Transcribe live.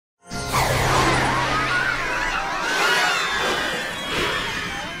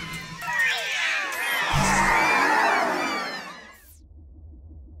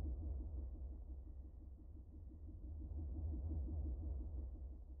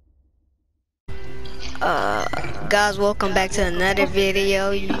Guys, welcome back to another video.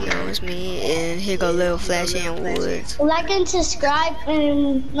 You know it's me, and here go Little Flash and Woods. Like and subscribe,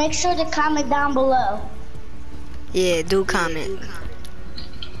 and make sure to comment down below. Yeah, do comment.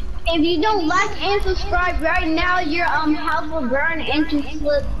 If you don't like and subscribe right now, your house will burn into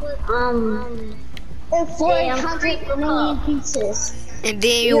flip In 400 million pieces. And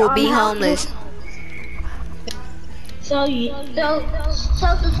then you will be homeless. So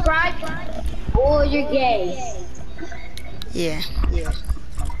subscribe or you're gay. Yeah.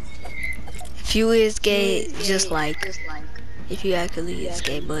 If you is gay, just like if you actually is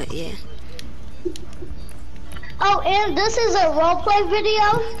gay, but yeah. Oh, and this is a roleplay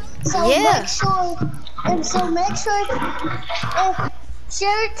video, so Yeah. make sure and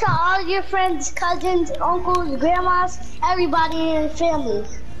share it to all your friends, cousins, uncles, grandmas, everybody in your family.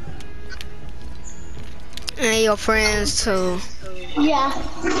 And your friends too. Yeah,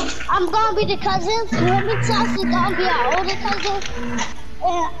 I'm gonna be the cousin. Remember, Sus is gonna be our older cousin.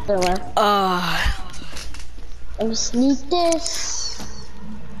 Let me sneak this.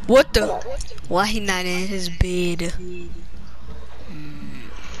 What the? Why he not in his bed?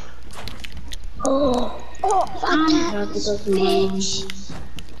 Oh, No,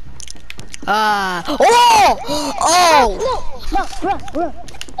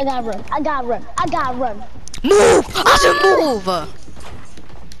 run. I gotta run. Move! I said move!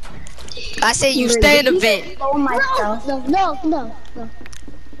 I said you stay in the vent. No.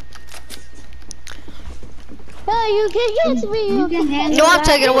 No, you can get me. No, I'm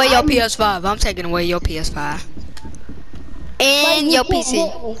taking away your PS5. I'm taking away your PS5. And your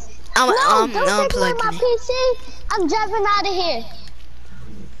PC. I'm don't take away my unplugging it. PC. I'm driving out of here.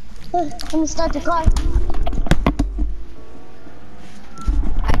 Let me start the car.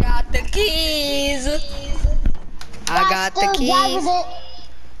 I got the keys. I got the keys.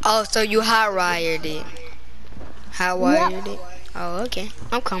 Oh, so you hot wired it. Hot wired it. Oh, okay.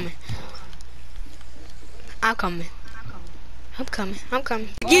 I'm coming.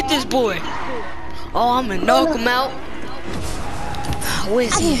 Get this boy. Oh, I'm gonna knock him out. Where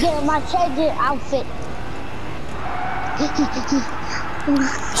is he? I'm getting my treasure outfit.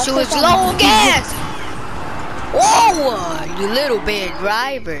 So it's low gas. Whoa, you little bad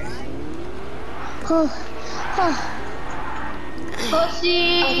driver.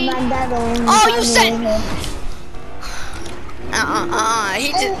 Pussy. Oh, you said. He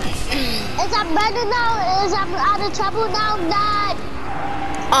just. Is that better now? Is I'm out of trouble now? Not.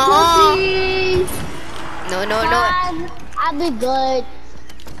 No. I'll be good.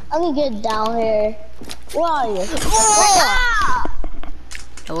 Let me get down here. Where are you?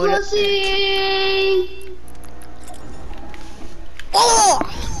 Pussy.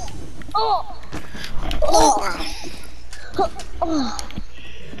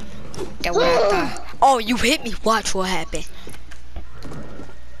 That what I thought. Oh, you hit me. Watch what happened.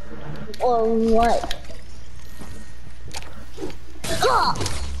 Or what?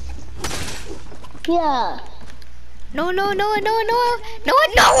 Yeah. No.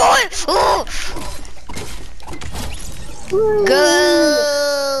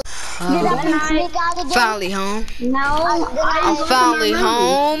 Go. Finally home. I'm finally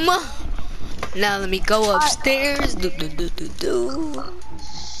home. Now let me go upstairs. No.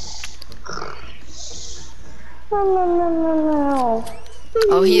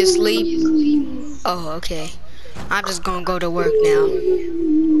 Oh, he asleep? Oh, okay. I'm just gonna go to work now.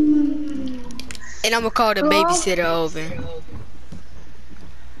 And I'm gonna call the babysitter over.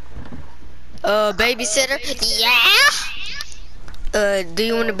 Babysitter? Yeah? Do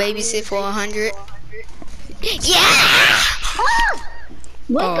you want to babysit for 100? Yeah!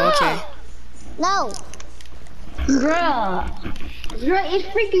 Oh, okay. No. Bruh, it's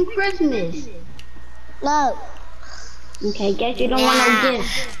freaking Christmas. No. Okay, guess you don't want no gift.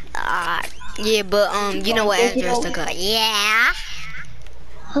 Yeah, but you know what address to go? Yeah.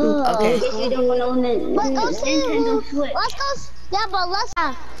 Okay. Guess you don't want no Nintendo Switch. Let's go. Yeah, but let's.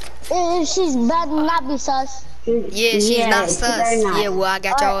 She's better not be sus. Yeah, she's not sus. Yeah, well, I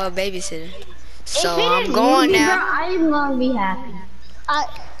got y'all a babysitter. So I'm going now. Bro, I'm gonna be happy.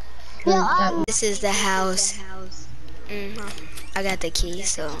 This is the house. I got the key,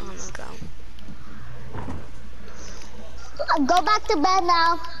 so I'm gonna go. Go back to bed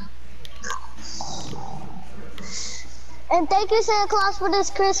now. And thank you, Santa Claus, for this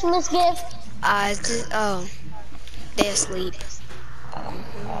Christmas gift. They asleep.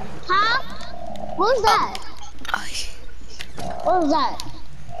 Huh? What was that? What was that?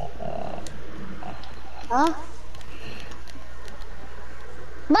 Huh?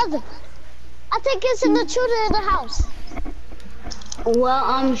 Nothing. I think it's an intruder in the house.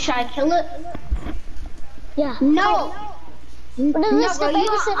 Well, should I kill it? Yeah. No. No, No, bro, you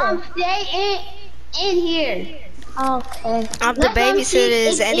babysitter. stay in here. Okay. I'm the babysitter.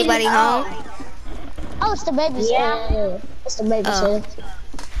 Is anybody home? Oh, it's the babysitter. Yeah. It's the babysitter.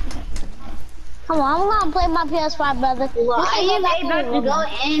 Come on, I'm gonna play my PS5, brother. Well, You can I go back am in your about to room. go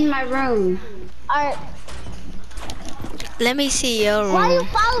in my room. Alright. Let me see your room. Why are you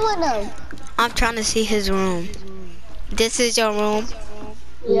following him? I'm trying to see his room. This is your room?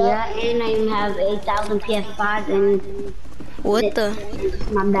 Yeah, and I have 8,000 PS5 and What the?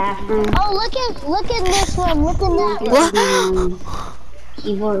 my bathroom. Oh, look at this room. Look in that room. What?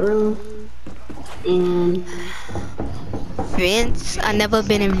 Keyboard room. And Vince? I never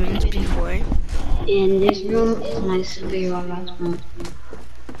been in Vince before. this room is my superhero room.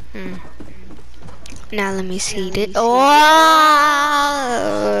 Now let me see this. Oh!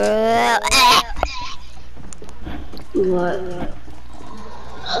 What?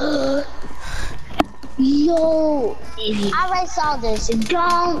 Yo, I already saw this.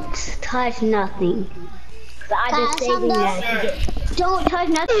 Don't touch nothing. I just saved that. Don't touch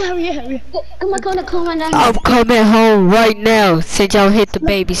nothing. Come on. I'm coming home right now since y'all hit the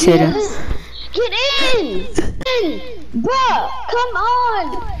babysitter. Get in! Bruh, come on!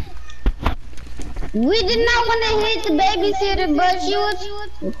 We did not want to hit the babysitter, but she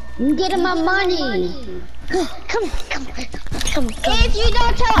was getting my money. Come. If you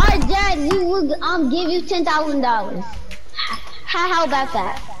don't tell our dad, we will give you $10,000. How about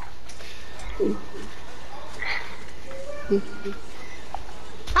that?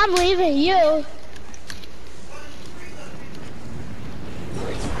 I'm leaving you.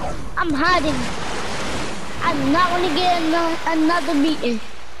 I'm hiding. I'm not gonna get another meeting.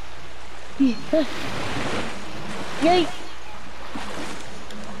 Yay.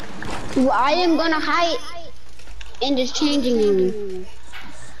 Well, I am gonna hide in this changing room.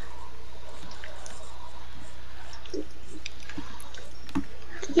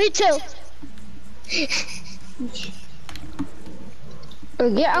 Me too.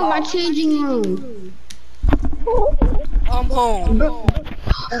 But get out my changing room. I'm home.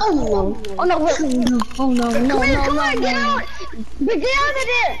 Oh no! Oh no! Come on, get out! But get out of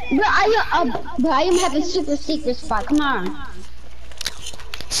there! But I am having super secret spot. Come on.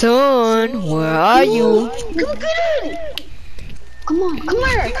 Son, where are you? Come get in! Come on, come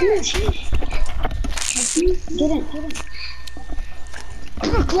here! Get in.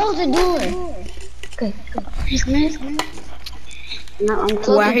 Close the door. Okay, come here. No, I'm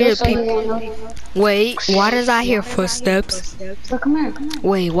closing Why the hear door so you people? won't know. Wait, why does I hear footsteps? So come here.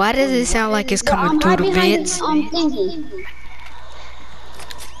 Wait, why does it sound like it's coming through the vents? Thingy.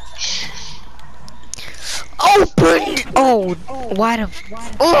 Open! Oh, why the?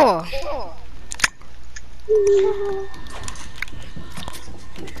 Oh!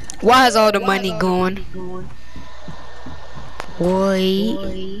 Why is all the money gone?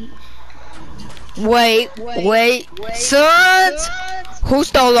 Wait, sons! Who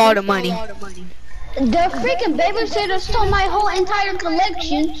stole all the money? The freaking babysitter stole my whole entire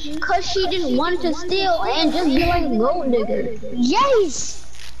collection because she just wanted to steal and just be like a gold digger. Yes.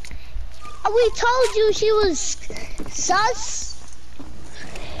 We told you she was sus.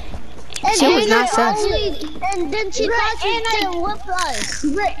 And She was not sus. And then she thought she didn't whoop us.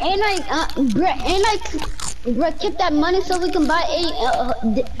 Bruh, keep that money so we can buy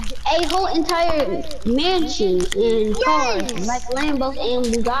a whole entire mansion and cars like Lambos and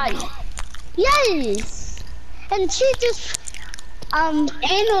Bugatti. Yes. And she just and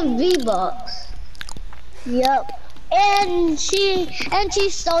on V-Bucks. Yep. And she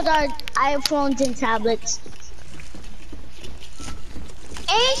stole our iPhones and tablets.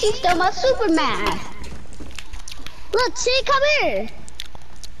 And she stole my super mask. Look, see, come here.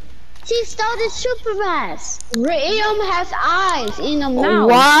 She stole the super mask. Rayum has eyes in the mouth.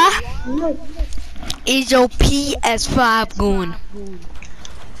 Why is your PS5 going?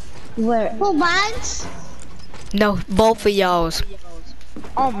 Where? Who, mine's? No, both of y'all's.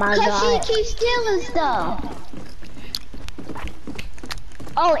 Oh my god. Cause she keeps stealing stuff.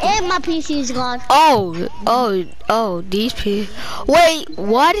 Oh, and my PC's gone. Oh, these people. Wait,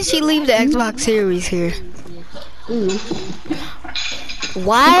 why did she leave the Xbox Series here?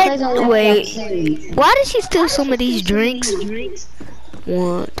 Why? Wait, why did she steal some of these drinks?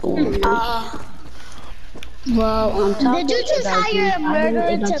 One, two, Well, did you just hire a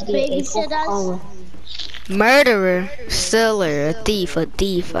murderer to babysit us? Murderer, stealer, a thief.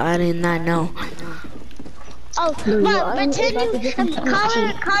 I did not know. Oh, but pretend you call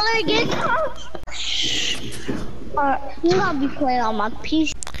her again. You're gonna be playing on my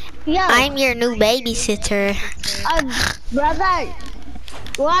PC. Yo, I'm your new babysitter. brother,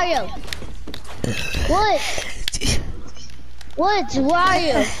 where are you? What? What? Where are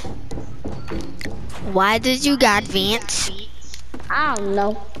you? Why did you got Vance? I don't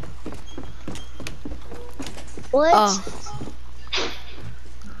know. What? Oh.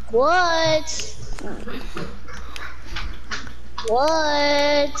 What?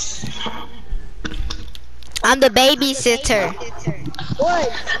 What? I'm the babysitter.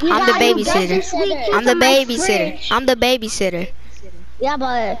 What? I'm the babysitter. I'm the babysitter. I'm the babysitter. Yeah,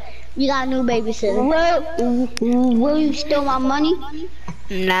 but you got a new babysitter. Will you steal my money?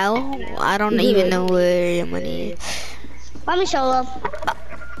 No, I don't even know where your money is. Let me show up.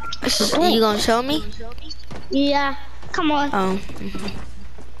 You gonna show me? Yeah, come on. Oh.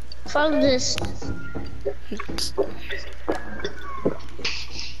 Follow this.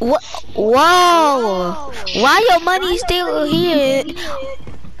 What? Whoa! Why your money still here?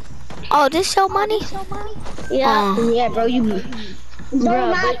 Oh, this your money? Yeah, Yeah, bro, you. do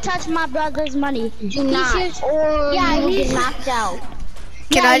not touch my brother's money. Do not. Or Yeah, you will he's get knocked out.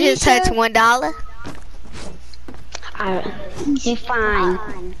 Can I just touch $1? You're fine.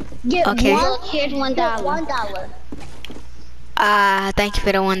 Get Okay. Here's $1. $1. Thank you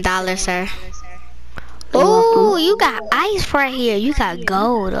for the $1, sir. Oh, you got ice right here. You got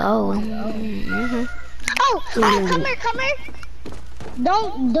gold. Oh. Oh, come here.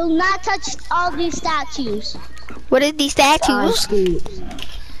 Do not touch all these statues. What is these statues?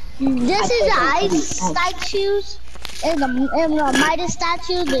 This is the ice statues and the Midas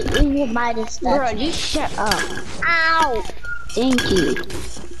statue, the evil Midas statue. Bro, just shut up. Ow! Thank you.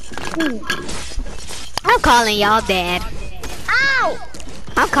 I'm calling y'all dad. Ow!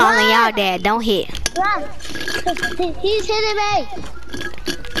 I'm calling y'all dad. Don't hit. Run! He's hitting me!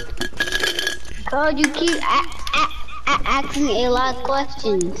 Oh, you keep asking a lot of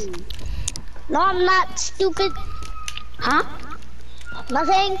questions. No, I'm not stupid. Huh?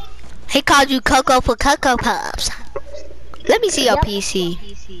 Nothing. He called you Coco for Cocoa Puffs. Let me see your PC.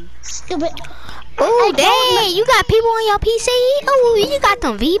 Stupid. Oh, dang. You got people on your PC? Oh, you got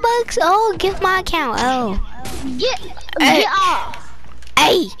them V-Bucks? Oh, give my account. Oh. Get off.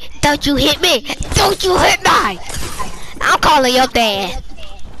 Hey, don't you hit me. Don't you hit me. I'm calling your dad.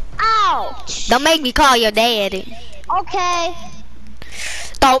 Ouch. Don't make me call your daddy. Okay.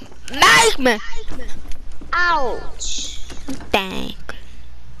 Don't make me. Ouch. Dang.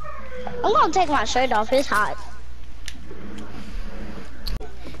 I'm gonna take my shirt off. It's hot.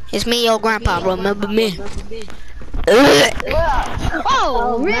 It's me, your grandpa. Remember me?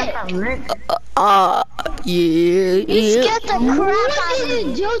 Oh, Rick. Yeah. You scared the crap What out of did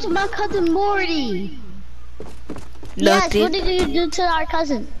me. you do to my cousin Morty? Yes, what Nothing. did you do to our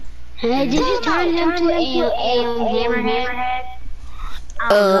cousin? Hey, did you turn him to a hammerhead?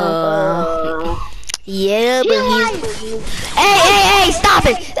 Yeah, but he's. Hey, stop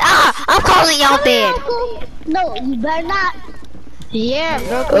it! I'm calling y'all dad. No, you better not. Yeah,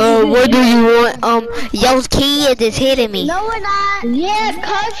 bro. What do you want? Your kid is hitting me. No, we're not. Yeah,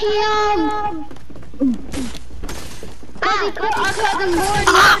 cause he our cousin Morty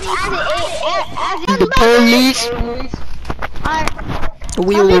The police.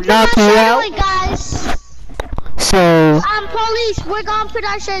 We will knock you out. Guys. So, Police, we're gonna put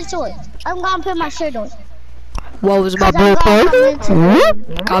our shirts on. I'm gonna put my shirt on. what was my 'Cause I'm birthday? gonna come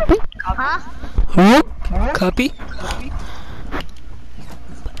into- Copy. Huh? Copy.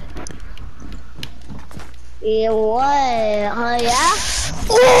 Yeah, what? Yeah?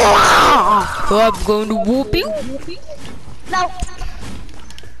 I'm going to whoop you. No.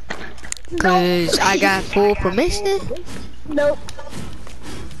 Cause I got full permission. Nope.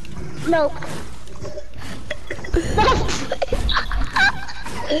 Nope.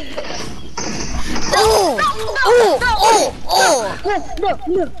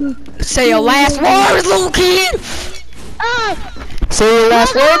 Say your last words, little kid. Say your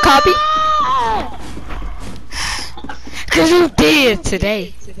last word, copy. Cause you did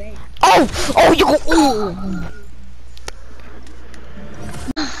today. Oh, you go.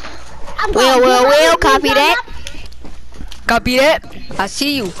 Well, copy that. Copy that. I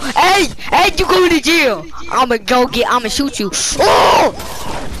see you. Hey, you go to jail. I'ma shoot you. Oh!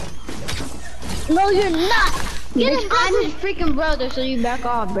 No, you're not. Get him, I'm brother. his freaking brother, so you back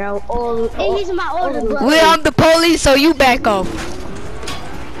off, bro. And he's my older brother. Well, I'm the police, so you back off.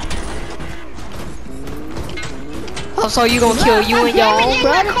 Oh, so you gonna kill you and your own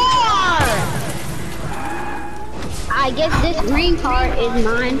brother? I guess this green car is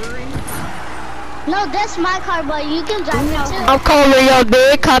mine. No, that's my car, but you can drive it too. I'm calling your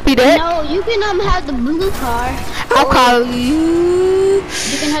dad. Copy that. No, you can have the blue car. I'll call you.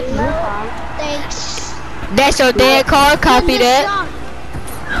 You can have the blue car. Thanks. That's your dad car. Copy that.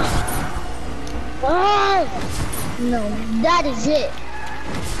 Oh! No, that is it.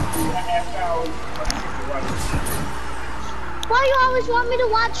 Why you always want me to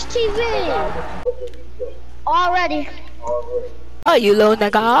watch TV? Already. Oh, you little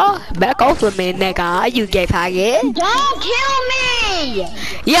nigga. Back off of me, nigga. You gay faggot. Don't kill me!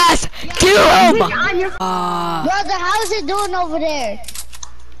 Yes! Kill him! Brother, how's it doing over there?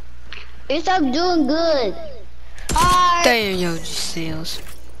 It's up doing good. Damn, yo, sales.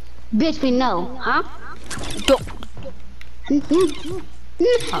 Bitch, we know, huh? Don't.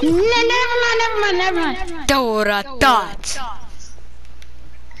 Never mind. Dora thoughts.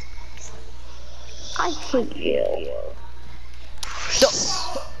 I hate you.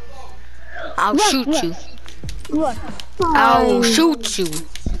 I'll shoot you. What? I'll shoot you.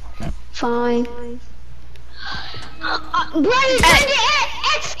 Fine. Bro, you're trying to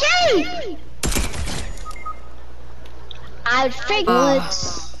escape! I think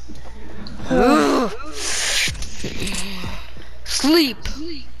Sleep.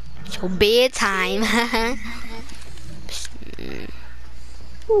 It's your bedtime.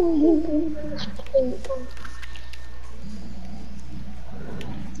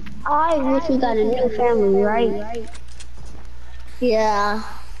 I wish we got a new family, right? Yeah.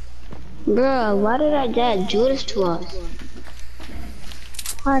 Bro, why did our dad do this to us?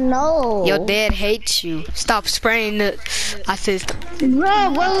 I know. Your dad hates you. Stop spraying the assist.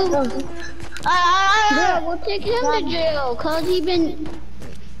 Bro, we'll take him to jail, cause I've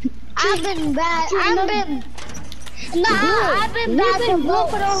been bad to both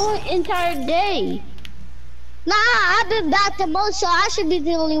for the whole entire day. Nah, I've been back the most, so I should be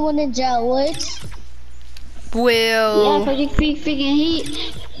the only one in jail, which? Well, Yeah, cause you freaking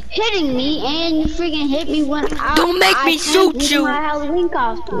hitting me, and you freaking hit me when don't make me shoot you. My Halloween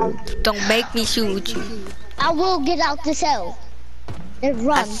costume. Don't make me shoot you. I will get out the cell and I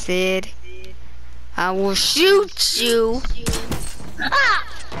run. said, I will shoot you. Ah!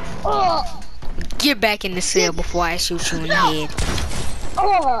 Oh! Get back in the cell before I shoot you in the head.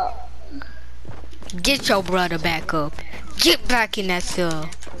 Oh! Get your brother back up. Get back in that cell.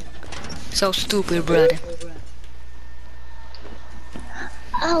 So stupid, brother.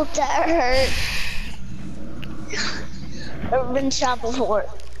 Oh, that hurt. I've been shot before.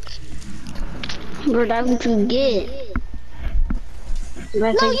 Bro, that's what you get.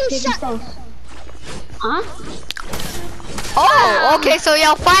 No, you shot. Huh? Oh, okay, so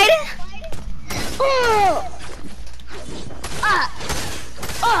y'all fighting? Oh!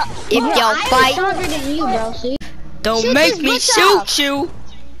 If y'all fight, Stronger than you, bro. See? don't Shoot make this me bush shoot off. you.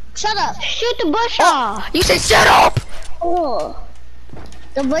 Shut up. Shoot the bush off. You said shut up. Oh!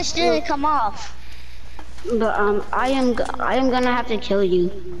 The bush didn't come off. But I am gonna have to kill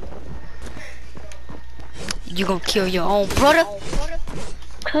you. You gonna kill your own brother?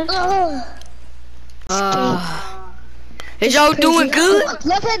 Is y'all doing good?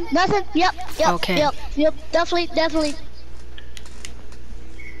 Nothing. Yep. Okay. Yep. Definitely.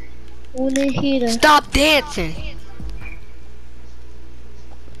 Stop dancing.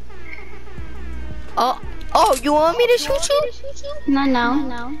 Oh, you want me to shoot you?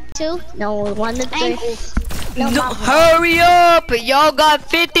 No. 2? No, 1 to 3. No, hurry up! Y'all got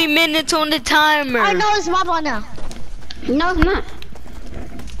 50 minutes on the timer. I know it's my ball now. No, it's not.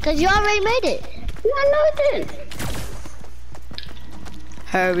 Cause you already made it. No, it didn't.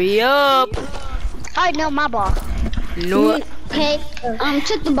 Hurry up! Alright, no, my ball. No, Okay.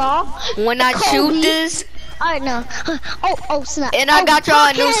 Took the ball. when I shoot this, Alright, no. Oh, snap. and I got y'all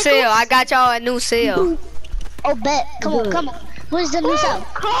a new okay. cell. I got y'all a new cell. Oh, bet. Come on. Where's the new cell?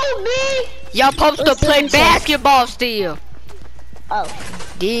 Kobe. Y'all supposed to What's the play new cell? basketball still. Oh.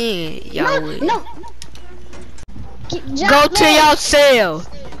 Then y'all would. No. Go to your cell.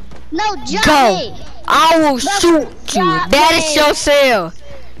 No, jump Go. me. I will shoot you. That is your cell.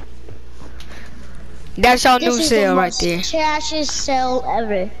 That's your new This is cell the right most there. trashiest cell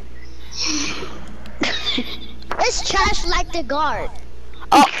ever. It's trash like the guard.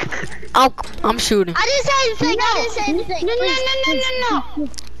 Oh, I'm shooting. I didn't say anything. No.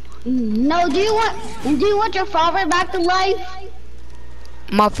 No, do you want your father back to life?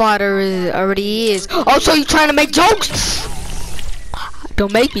 My father already is. Oh, so you trying to make jokes?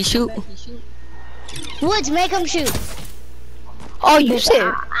 Don't make me shoot. Woods, make him shoot. Oh, you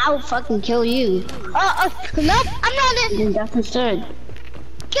said. I will fucking kill you. Nope, I'm not in. Then that's instead.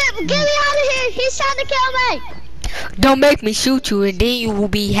 Get me out of here. He's trying to kill me. Don't make me shoot you, and then you will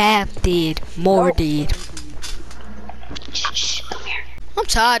be half dead, more dead. Shh, come here. I'm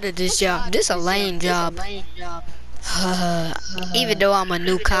tired of this job. This a lame job. Even though I'm a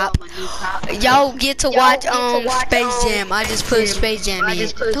new cop. Y'all get to watch Space Jam. I just put Space Jam in.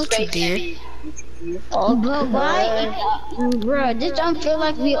 Don't you dare. But why, bro? This don't feel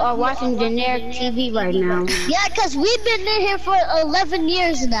like we are watching generic TV right now. Yeah, cause we've been in here for 11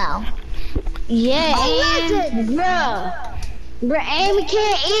 years now. Yeah, and bro, and we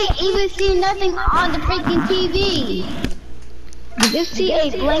can't even see nothing on the freaking TV. You just see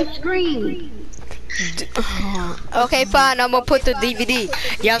a blank screen. Okay, fine. I'm gonna put the DVD.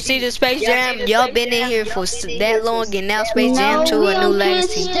 Y'all see the Space Jam? Y'all been in here for that long, and now Space Jam 2 a new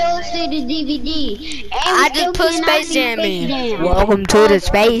legacy. Still see the DVD. And I just put Space Jam in. Welcome to the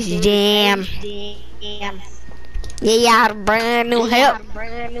Space Jam. Yeah, y'all brand new help.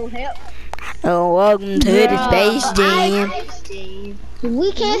 Oh, welcome to the Space Jam.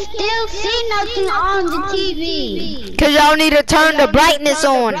 We can still see nothing on the TV. Cause y'all need to turn the brightness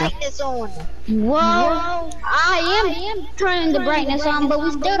on. Well, I am turning the brightness on, but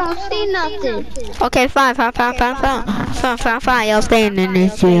we still don't see nothing. Okay, fine. Y'all staying in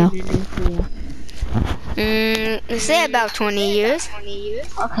this jail. Say about 20 years.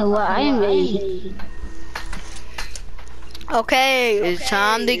 Okay, well, I am ready. Okay, it's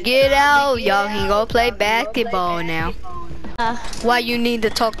time to get out. Y'all can go play basketball now. Why you need to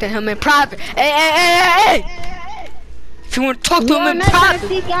talk to him in private? Hey! If you want to talk to him in private,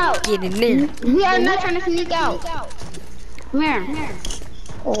 get in there. We are not trying to sneak out. Come here.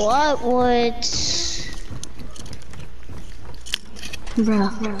 What would... Bro.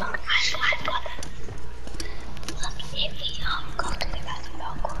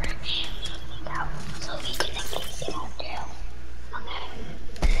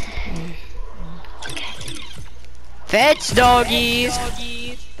 Fetch doggies.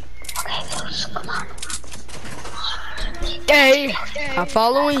 Come on. Hey, I'm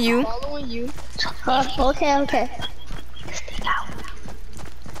following you. Okay.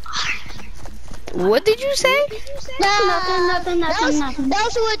 What did you say? Nothing.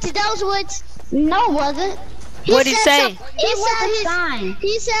 That was Woods. No, it wasn't. What did he say?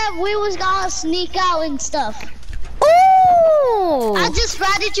 He said we was gonna sneak out and stuff. Ooh! I just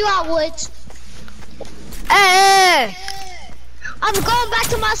ratted you out, Woods. Hey! I'm going back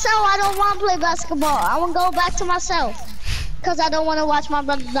to my cell. I don't want to play basketball. I want to go back to my cell. Because I don't want to watch my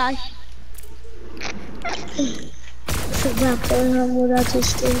brother die.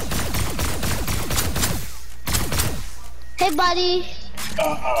 Hey, buddy.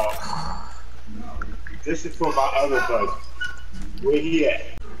 This is for my other buddy. Where he at?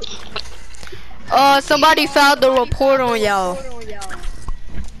 Somebody filed the report on y'all.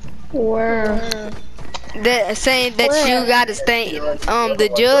 Where? Saying that you gotta stay. The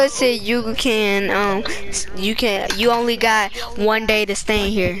judge said you only got 1 day to stay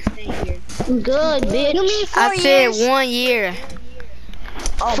here. Good, bitch. You mean 4 I years? said 1 year.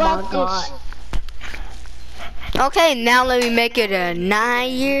 Oh my god. Okay, now let me make it 9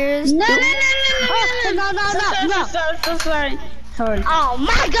 years. No. Sorry. Oh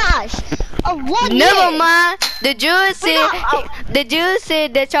my gosh. 1 year. Never mind. The judge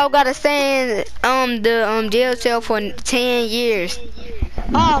said that y'all gotta stay in the jail cell for 10 years.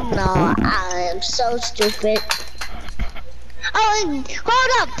 Oh no, I am so stupid. Oh, and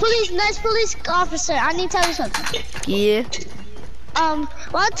hold up, nice police officer. I need to tell you something. Yeah.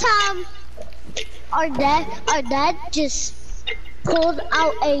 One time, our dad just pulled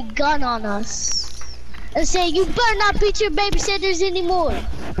out a gun on us and said, "You better not beat your babysitters anymore."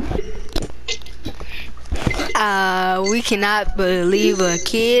 We cannot believe a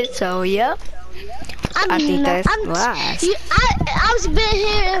kid, so yep. I think that's wise. I was been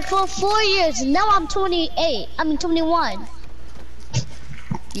here for 4 years, and now I'm 28. I mean 21.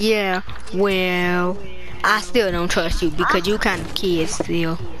 Yeah, well, I still don't trust you because you kind of kid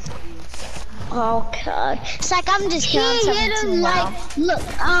still. Oh god. It's like I'm just killing something now. Look,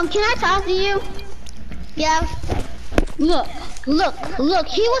 can I talk to you? Yeah. Look,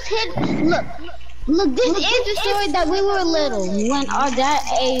 he was hit. Look, this is the story that we were little when our dad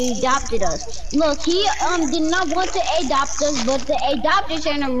adopted us. Look, he did not want to adopt us, but the adoption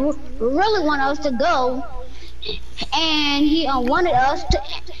center really wanted us to go, and he wanted us to,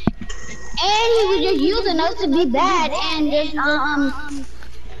 and he was just using us to be bad and just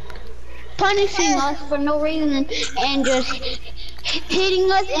punishing us for no reason and just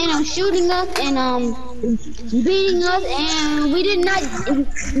hitting us and shooting us and beating us, and we did not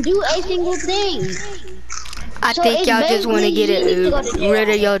do a single thing. I think y'all just want to get rid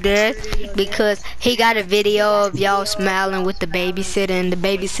of your dad because he got a video of y'all smiling with the babysitter and the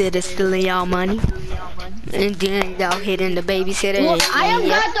babysitter stealing y'all money. And then y'all hitting the babysitter. Well, I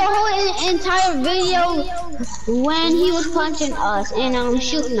got the whole entire video when he was punching us and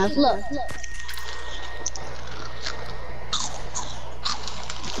shooting us. Look.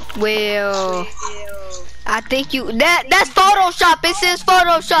 Well, I think that's Photoshop. It says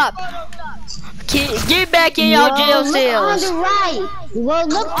Photoshop. Get back in your jail cells. Look on the right. Well,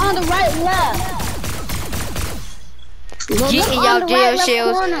 look on the right left. Well, Get in your jail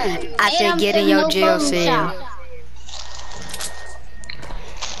cells. I said get in your jail cell.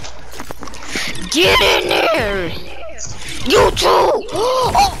 Get in there. You too.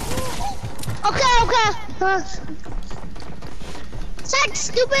 Okay. Sex,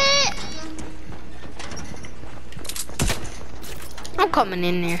 stupid. I'm coming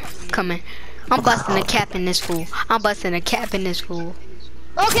in there. Coming. I'm busting a cap in this fool. Okay,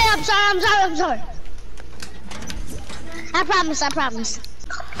 I'm sorry. I promise.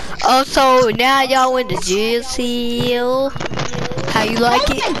 Oh, so now y'all in the jail cell. How you like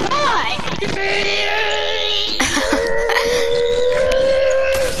it?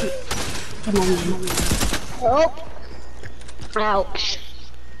 Oh. Ouch.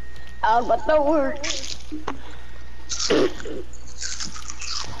 Oh, but that works.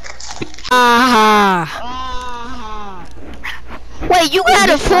 Wait, you had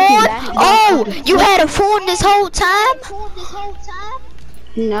a phone? Oh, you had a phone this whole time?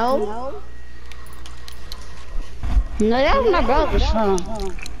 No. No, that was my brother's phone.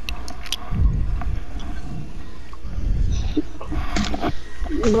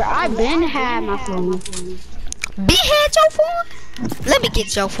 Bro, I been had my phone. Be had your phone? Let me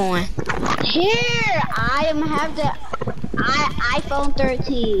get your phone. Here, I have the iPhone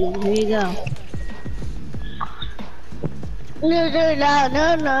 13. Here you go.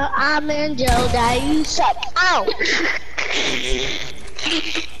 No, I'm in jail, that you suck. Ow!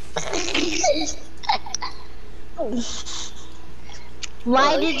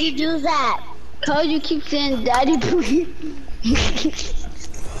 Why did you do that? Cause you keep saying daddy please.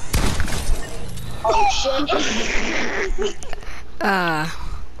 Oh shit.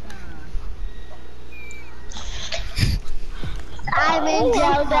 I'm in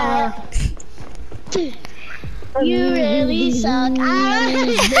jail, that you really suck. I'm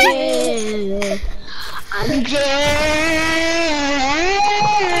in jail.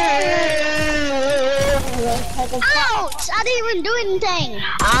 Ouch! I didn't even do anything.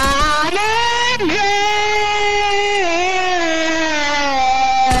 I'm in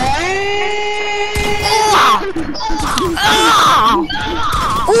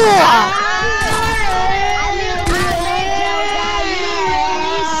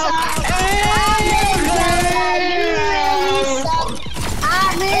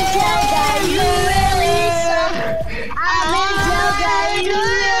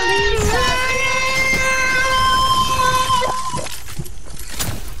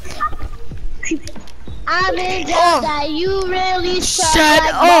I'm in jail, that you really suck. Shut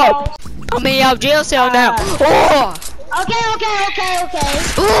up! I'm in your jail cell now. Oh! Okay.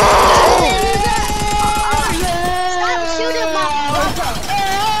 Stop shooting my brother.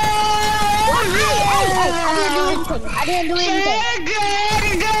 I didn't do anything.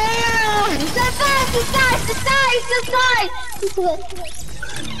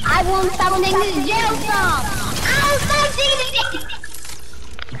 I won't stop singing this jail song. I'll stop singing it.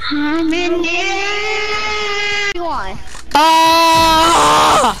 I'm in jail. You want?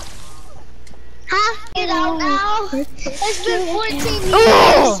 Huh? Get out now. It's been 14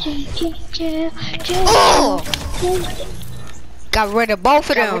 years. Got rid of both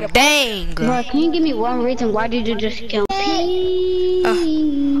of them. Dang. Bro, can you give me one reason why did you just kill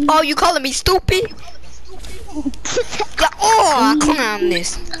me? Oh, you calling me stupid? Oh, come on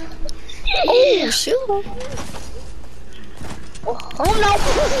this. Oh, shoot. Oh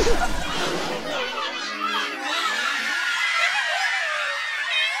no.